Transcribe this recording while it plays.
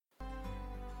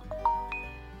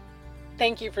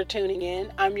Thank you for tuning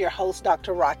in. I'm your host,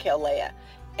 Dr. Raquel Leah,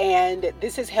 and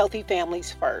this is Healthy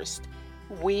Families First.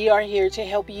 We are here to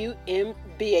help you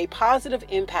be a positive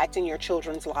impact in your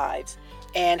children's lives.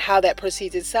 And how that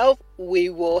proceeds itself, we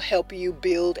will help you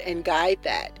build and guide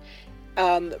that.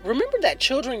 Remember that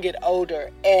children get older,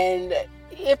 and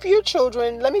if your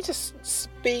children, let me just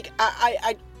speak,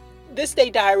 this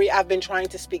day diary, I've been trying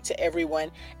to speak to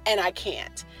everyone, and I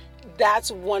can't.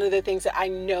 That's one of the things that I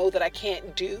know that I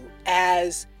can't do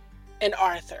as an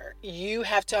author. You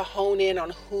have to hone in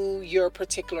on who your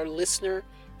particular listener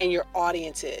and your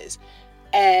audience is.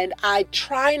 And I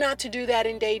try not to do that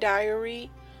in day diary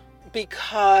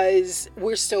because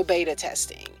we're still beta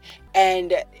testing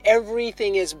and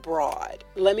everything is broad.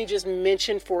 Let me just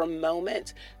mention for a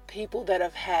moment people that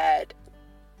have had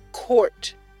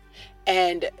court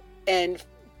and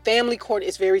family court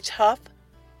is very tough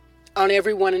on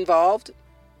everyone involved,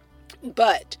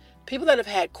 but people that have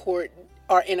had court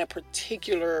are in a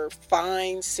particular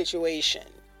fine situation.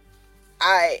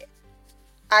 I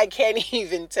can't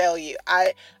even tell you.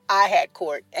 I had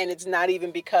court, and it's not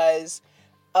even because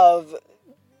of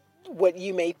what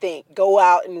you may think. Go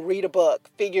out and read a book,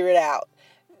 figure it out.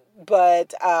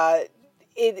 But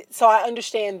so I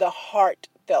understand the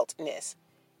heartfeltness.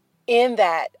 In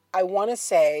that, I want to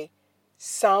say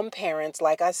some parents,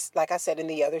 like I said in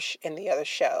the other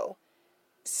show,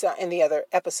 in the other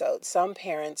episode, some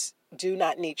parents do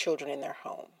not need children in their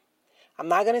home. I'm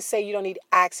not going to say you don't need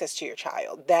access to your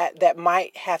child. That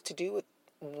might have to do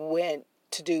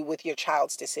with your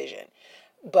child's decision.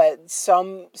 But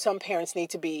some parents need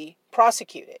to be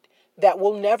prosecuted that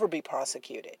will never be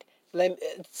prosecuted.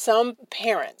 Some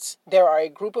parents, there are a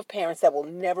group of parents that will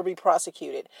never be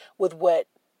prosecuted with what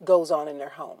goes on in their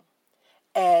home.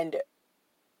 And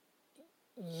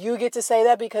you get to say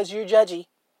that because you're judgy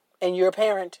and you're a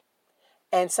parent.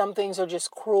 And some things are just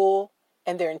cruel,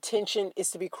 and their intention is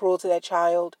to be cruel to that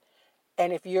child.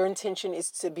 And if your intention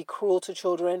is to be cruel to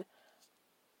children,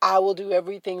 I will do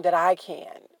everything that I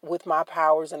can with my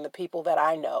powers and the people that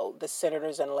I know, the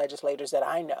senators and legislators that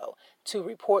I know, to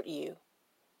report you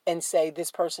and say this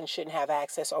person shouldn't have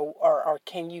access, or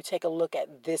can you take a look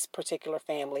at this particular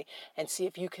family and see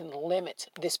if you can limit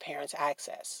this parent's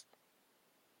access.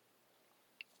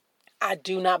 I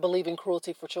do not believe in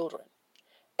cruelty for children.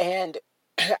 And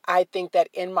I think that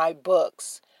in my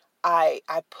books, I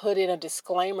put in a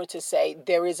disclaimer to say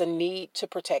there is a need to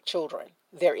protect children.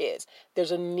 There is. There's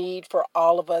a need for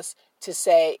all of us to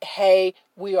say, hey,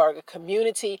 we are a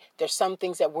community. There's some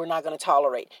things that we're not going to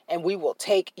tolerate, and we will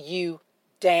take you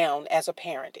down as a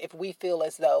parent if we feel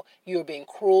as though you're being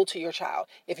cruel to your child.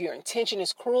 If your intention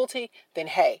is cruelty, then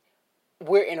hey,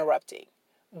 we're interrupting.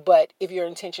 But if your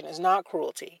intention is not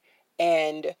cruelty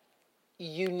and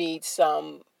you need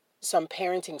some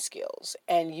parenting skills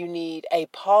and you need a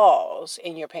pause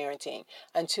in your parenting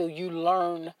until you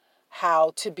learn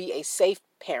how to be a safe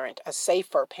parent, a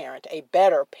safer parent, a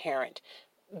better parent,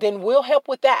 then we'll help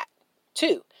with that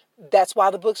too. That's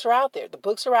why the books are out there. The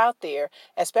books are out there,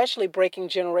 especially Breaking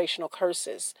Generational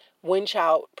Curses, When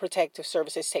Child Protective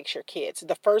Services Takes Your Kids.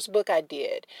 The first book I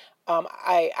did,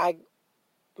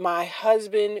 my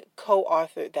husband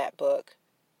co-authored that book,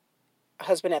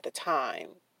 husband at the time,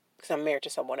 because I'm married to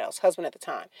someone else, husband at the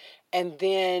time. And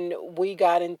then we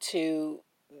got into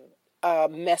a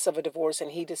mess of a divorce,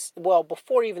 and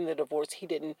before even the divorce, he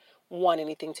didn't want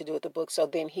anything to do with the book. So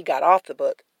then he got off the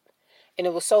book. And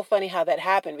it was so funny how that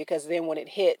happened, because then when it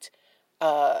hit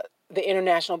the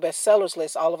international bestsellers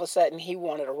list, all of a sudden he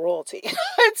wanted a royalty.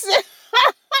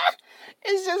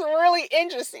 It's just really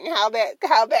interesting how that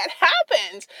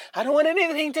happens. I don't want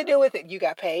anything to do with it. You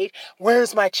got paid.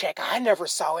 Where's my check? I never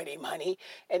saw any money.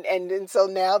 And so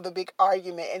now the big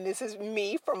argument, and this is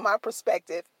me from my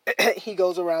perspective, he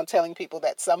goes around telling people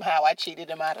that somehow I cheated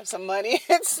him out of some money.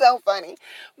 It's so funny.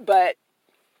 But,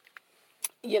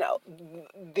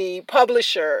 the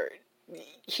publisher,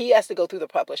 he has to go through the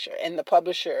publisher, and the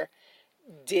publisher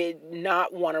did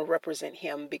not want to represent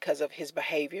him because of his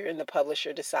behavior, and the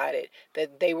publisher decided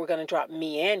that they were going to drop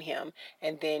me and him,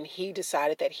 and then he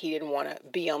decided that he didn't want to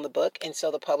be on the book, and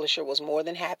so the publisher was more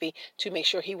than happy to make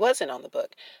sure he wasn't on the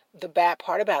book. The bad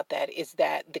part about that is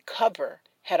that the cover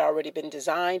had already been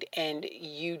designed, and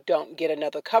you don't get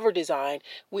another cover design.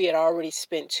 We had already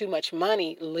spent too much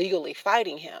money legally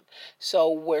fighting him. So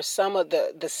where some of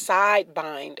the side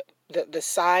bind, the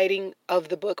siding of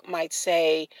the book might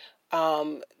say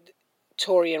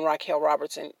Tori and Raquel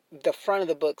Robertson, the front of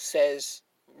the book says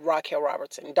Raquel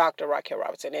Robertson, Dr. Raquel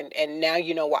Robertson, and now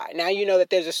you know why. Now you know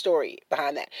that there's a story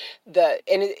behind that.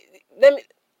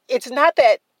 It's not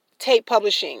that Tate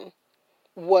Publishing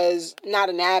was not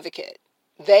an advocate.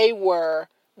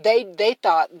 They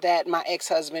thought that my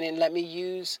ex-husband, and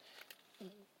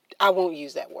I won't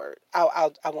use that word.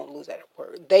 I won't lose that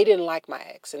word. They didn't like my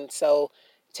ex, and so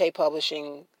Tate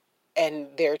Publishing and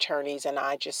their attorneys and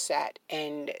I just sat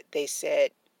and they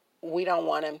said, we don't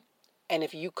want him, and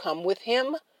if you come with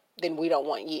him, then we don't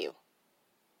want you.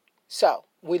 So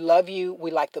we love you.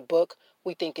 We like the book.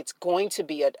 We think it's going to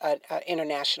be an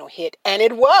international hit, and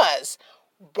it was.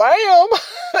 Bam,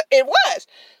 it was,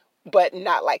 but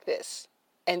not like this.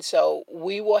 And so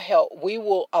we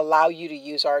will allow you to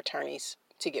use our attorneys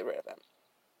to get rid of them.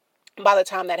 By the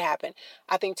time that happened,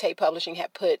 I think Tate Publishing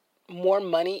had put more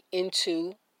money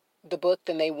into the book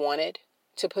than they wanted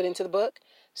to put into the book.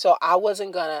 So I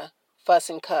wasn't going to fuss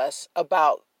and cuss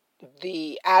about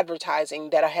the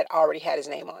advertising that I had already had his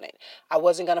name on it. I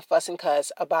wasn't going to fuss and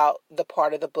cuss about the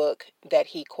part of the book that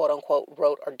he quote unquote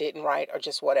wrote or didn't write or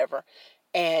just whatever.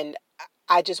 And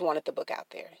I just wanted the book out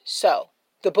there. So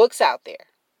the book's out there.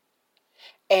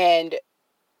 And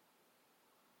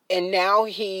now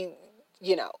he,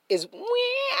 is,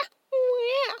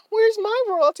 where's my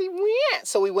royalty?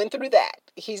 So we went through that.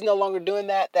 He's no longer doing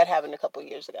that. That happened a couple of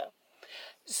years ago.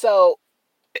 So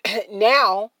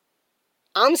now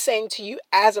I'm saying to you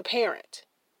as a parent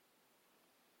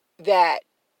that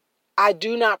I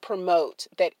do not promote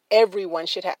that everyone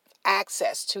should have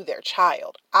access to their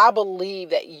child. I believe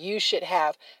that you should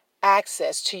have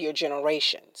access to your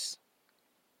generations.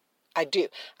 I do.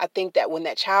 I think that when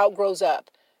that child grows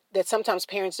up, that sometimes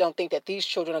parents don't think that these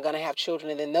children are going to have children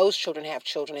and then those children have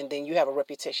children and then you have a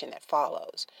reputation that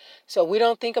follows. So we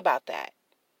don't think about that.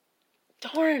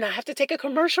 Darn, I have to take a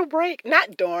commercial break.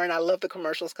 Not darn, I love the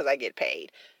commercials because I get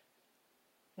paid.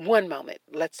 One moment,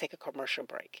 let's take a commercial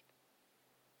break.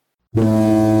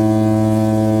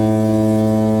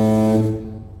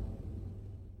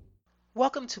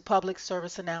 Welcome to Public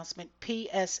Service Announcement,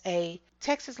 PSA.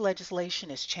 Texas legislation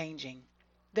is changing.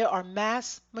 There are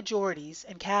mass majorities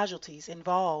and casualties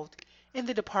involved in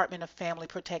the Department of Family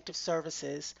Protective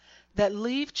Services that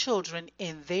leave children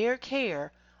in their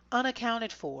care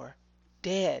unaccounted for,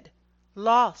 dead,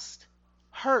 lost,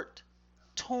 hurt,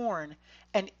 torn,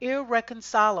 and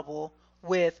irreconcilable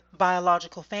with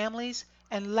biological families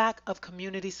and lack of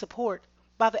community support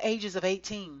by the ages of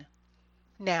 18.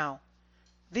 Now,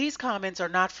 these comments are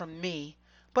not from me,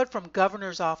 but from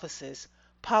governors' offices,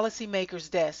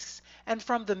 policymakers' desks, and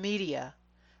from the media.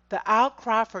 The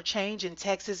outcry for change in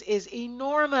Texas is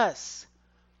enormous.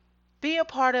 Be a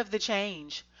part of the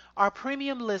change. Our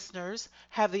premium listeners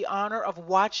have the honor of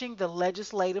watching the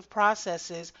legislative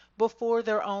processes before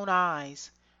their own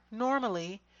eyes.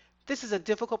 Normally, this is a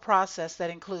difficult process that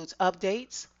includes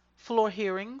updates, floor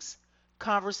hearings,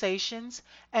 conversations,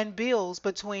 and bills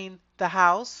between the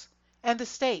House and the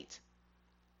state.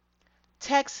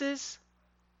 Texas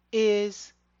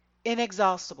is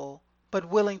inexhaustible but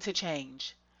willing to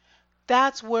change.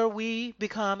 That's where we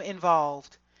become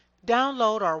involved.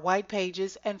 Download our white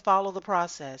pages and follow the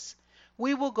process.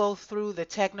 We will go through the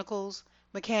technicals,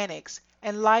 mechanics,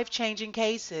 and life-changing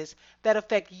cases that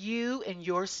affect you in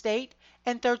your state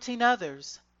and 13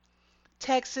 others.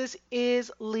 Texas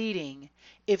is leading.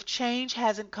 If change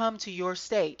hasn't come to your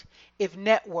state, if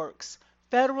networks,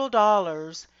 federal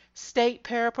dollars, state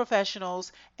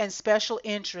paraprofessionals, and special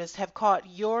interests have caught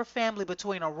your family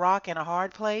between a rock and a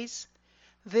hard place,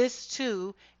 this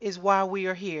too is why we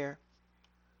are here.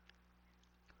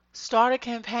 Start a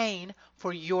campaign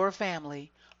for your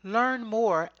family. Learn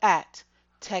more at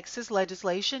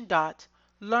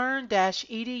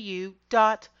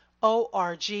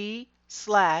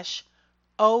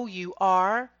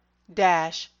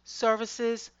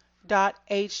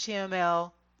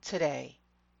today.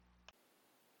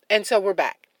 And so we're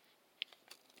back.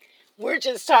 We're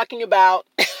just talking about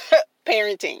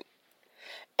parenting.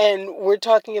 And we're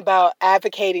talking about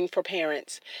advocating for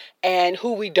parents and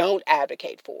who we don't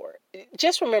advocate for.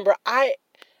 Just remember, I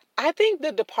think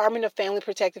the Department of Family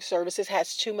Protective Services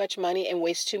has too much money and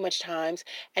wastes too much time.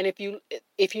 And if you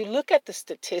look at the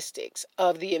statistics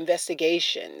of the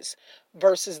investigations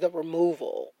versus the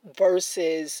removal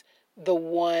versus the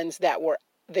ones that were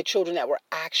the children that were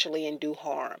actually in due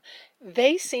harm,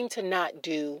 they seem to not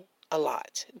do a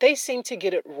lot. They seem to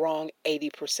get it wrong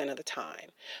 80% of the time.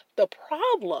 The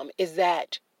problem is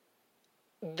that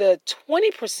the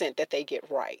 20% that they get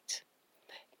right,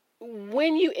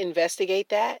 when you investigate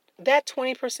that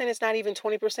 20% is not even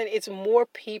 20%. It's more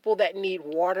people that need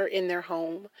water in their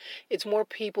home. It's more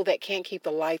people that can't keep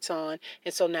the lights on.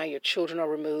 And so now your children are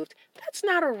removed. That's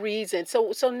not a reason.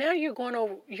 So now you're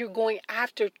going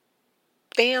after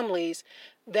families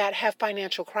that have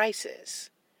financial crisis.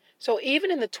 So even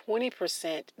in the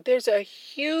 20%, there's a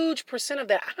huge percent of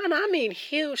that. And I mean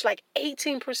huge, like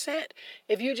 18%.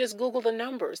 If you just Google the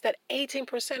numbers, that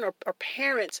 18% are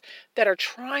parents that are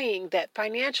trying, that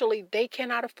financially they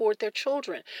cannot afford their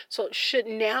children. So should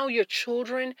now your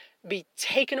children be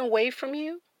taken away from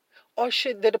you? Or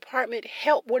should the department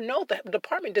help? Well, no, the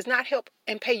department does not help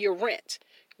and pay your rent.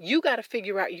 You got to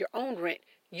figure out your own rent.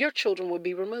 Your children will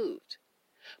be removed.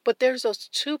 But there's those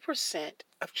 2%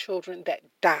 of children that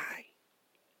die,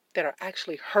 that are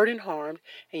actually hurt and harmed,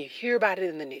 and you hear about it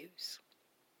in the news.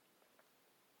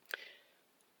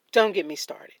 Don't get me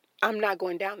started. I'm not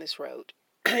going down this road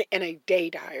in a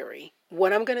day diary.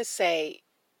 What I'm going to say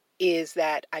is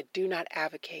that I do not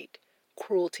advocate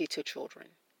cruelty to children.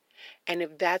 And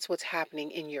if that's what's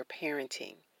happening in your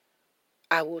parenting,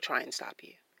 I will try and stop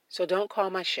you. So don't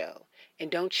call my show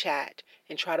and don't chat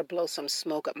and try to blow some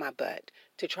smoke up my butt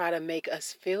to try to make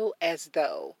us feel as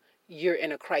though you're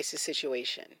in a crisis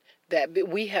situation. That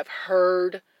we have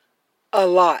heard a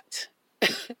lot,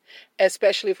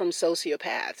 especially from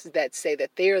sociopaths that say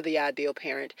that they're the ideal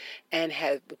parent and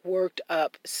have worked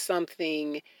up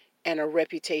something and a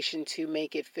reputation to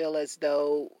make it feel as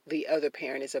though the other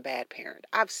parent is a bad parent.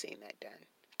 I've seen that done.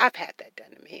 I've had that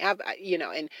done to me.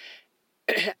 And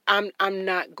I'm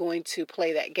not going to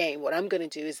play that game. What I'm going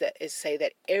to do is say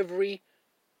that every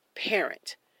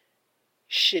parent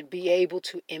should be able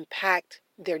to impact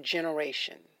their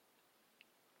generation.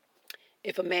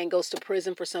 If a man goes to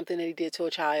prison for something that he did to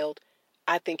a child,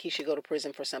 I think he should go to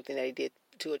prison for something that he did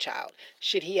to a child.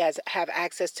 Should he have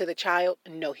access to the child?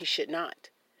 No, he should not.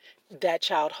 That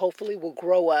child hopefully will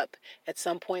grow up. At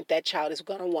some point, that child is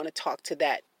going to want to talk to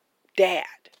that dad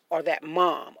or that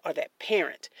mom or that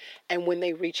parent. And when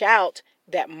they reach out,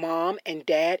 that mom and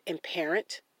dad and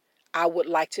parent, I would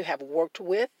like to have worked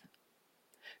with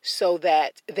so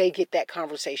that they get that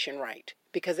conversation right.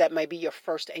 Because that may be your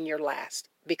first and your last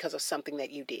because of something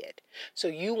that you did. So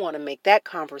you want to make that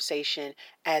conversation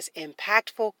as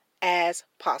impactful as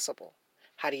possible.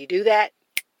 How do you do that?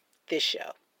 This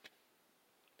show.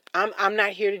 I'm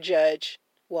not here to judge.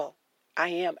 Well, I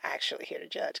am actually here to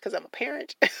judge because I'm a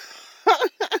parent.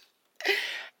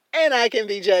 And I can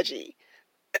be judgy.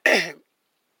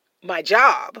 My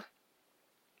job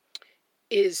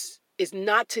is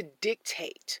not to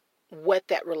dictate what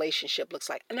that relationship looks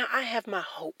like. Now, I have my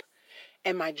hope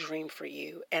and my dream for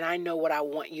you, and I know what I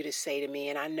want you to say to me,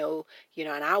 and I know,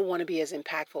 and I want to be as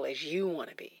impactful as you want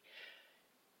to be.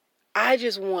 I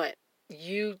just want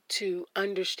you to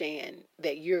understand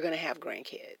that you're going to have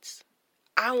grandkids.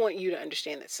 I want you to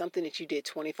understand that something that you did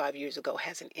 25 years ago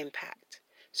has an impact.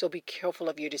 So be careful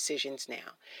of your decisions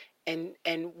now. And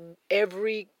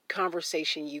every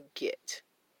conversation you get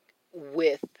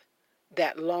with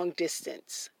that long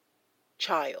distance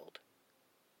child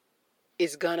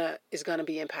is gonna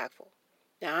be impactful.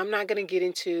 Now, I'm not gonna get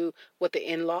into what the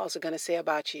in-laws are gonna say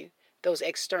about you. Those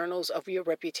externals of your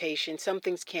reputation, some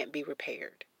things can't be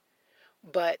repaired.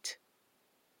 But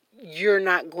you're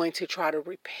not going to try to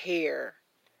repair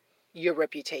your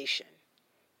reputation.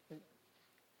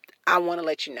 I want to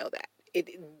let you know that.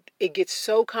 It gets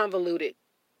so convoluted,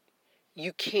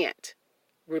 you can't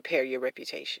repair your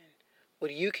reputation.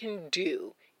 What you can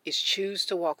do is choose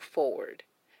to walk forward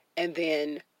and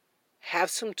then have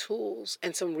some tools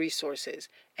and some resources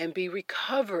and be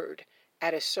recovered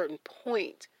at a certain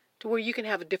point to where you can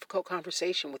have a difficult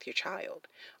conversation with your child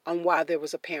on why there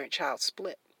was a parent-child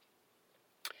split.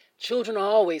 Children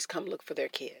always come look for their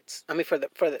kids.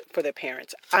 For their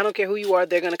parents. I don't care who you are,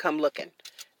 they're going to come looking.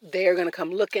 They're going to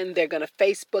come looking. They're going to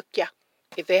Facebook you.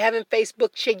 If they haven't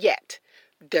Facebooked you yet,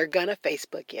 they're going to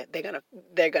Facebook you.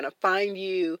 They're going to find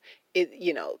you.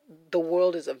 The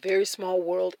world is a very small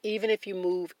world. Even if you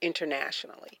move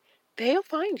internationally, they'll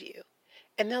find you.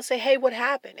 And they'll say, hey, what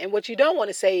happened? And what you don't want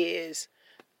to say is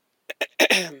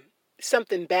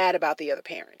something bad about the other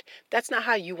parent. That's not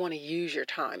how you want to use your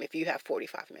time if you have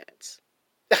 45 minutes.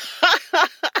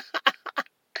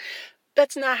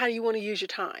 That's not how you want to use your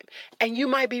time. And you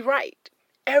might be right.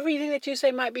 Everything that you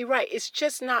say might be right. It's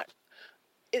just not,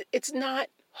 it's not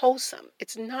wholesome.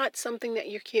 It's not something that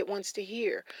your kid wants to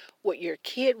hear. What your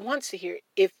kid wants to hear,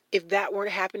 if that were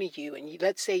to happen to you, and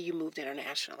let's say you moved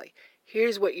internationally,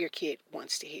 here's what your kid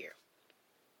wants to hear.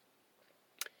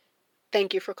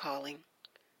 Thank you for calling.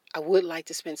 I would like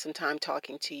to spend some time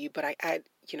talking to you, but I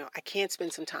can't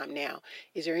spend some time now.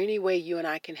 Is there any way you and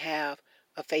I can have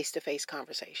a face-to-face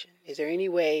conversation? Is there any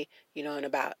way, in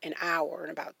about an hour, in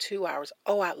about 2 hours?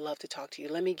 Oh, I'd love to talk to you.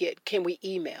 Can we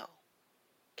email?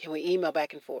 Can we email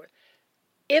back and forth?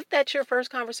 If that's your first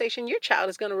conversation, your child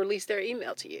is going to release their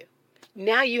email to you.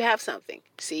 Now you have something.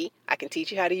 See, I can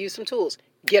teach you how to use some tools.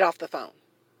 Get off the phone.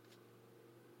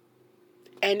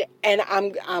 And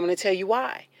I'm going to tell you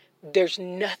why. There's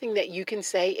nothing that you can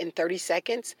say in 30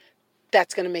 seconds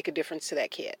that's going to make a difference to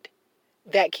that kid.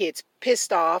 That kid's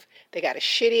pissed off. They got a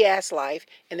shitty ass life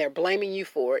and they're blaming you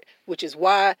for it, which is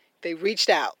why they reached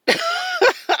out.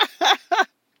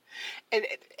 And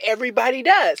everybody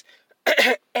does.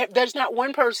 There's not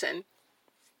one person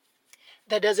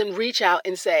that doesn't reach out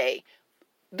and say,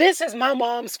 this is my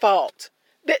mom's fault.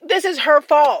 This is her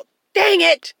fault. Dang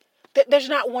it. There's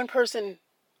not one person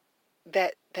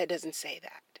that doesn't say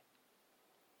that.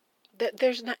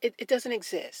 There's not, it doesn't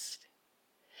exist.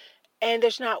 And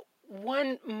there's not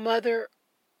one mother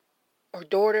or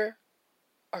daughter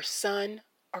or son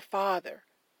or father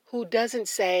who doesn't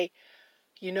say,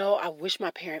 I wish my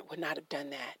parent would not have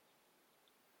done that.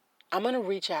 I'm going to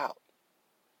reach out.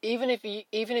 Even if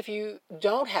you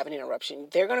don't have an interruption,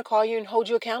 they're going to call you and hold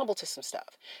you accountable to some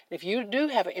stuff. And if you do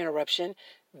have an interruption,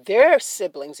 their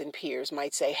siblings and peers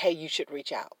might say, hey, you should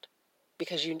reach out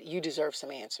because you deserve some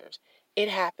answers. It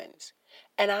happens.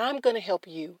 And I'm going to help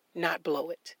you not blow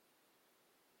it.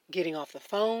 Getting off the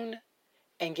phone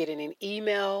and getting an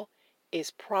email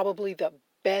is probably the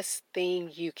best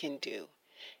thing you can do.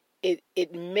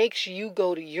 It makes you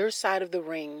go to your side of the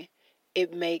ring.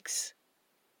 It makes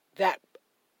that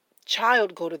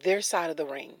child go to their side of the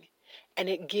ring. And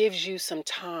it gives you some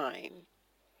time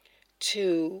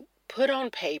to put on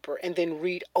paper and then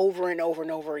read over and over and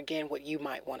over again what you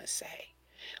might want to say.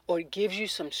 Or it gives you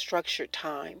some structured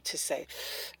time to say,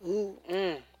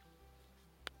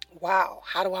 wow,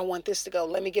 how do I want this to go?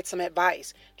 Let me get some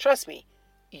advice. Trust me,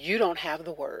 you don't have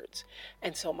the words.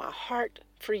 And so my heart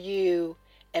for you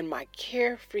and my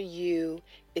care for you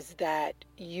is that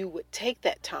you would take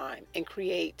that time and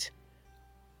create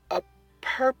a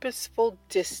purposeful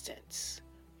distance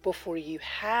before you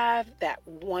have that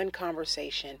one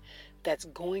conversation that's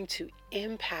going to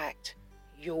impact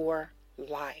your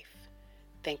life.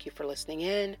 Thank you for listening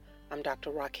in. I'm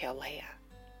Dr. Raquel Leah.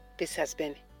 This has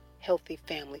been Healthy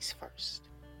Families First.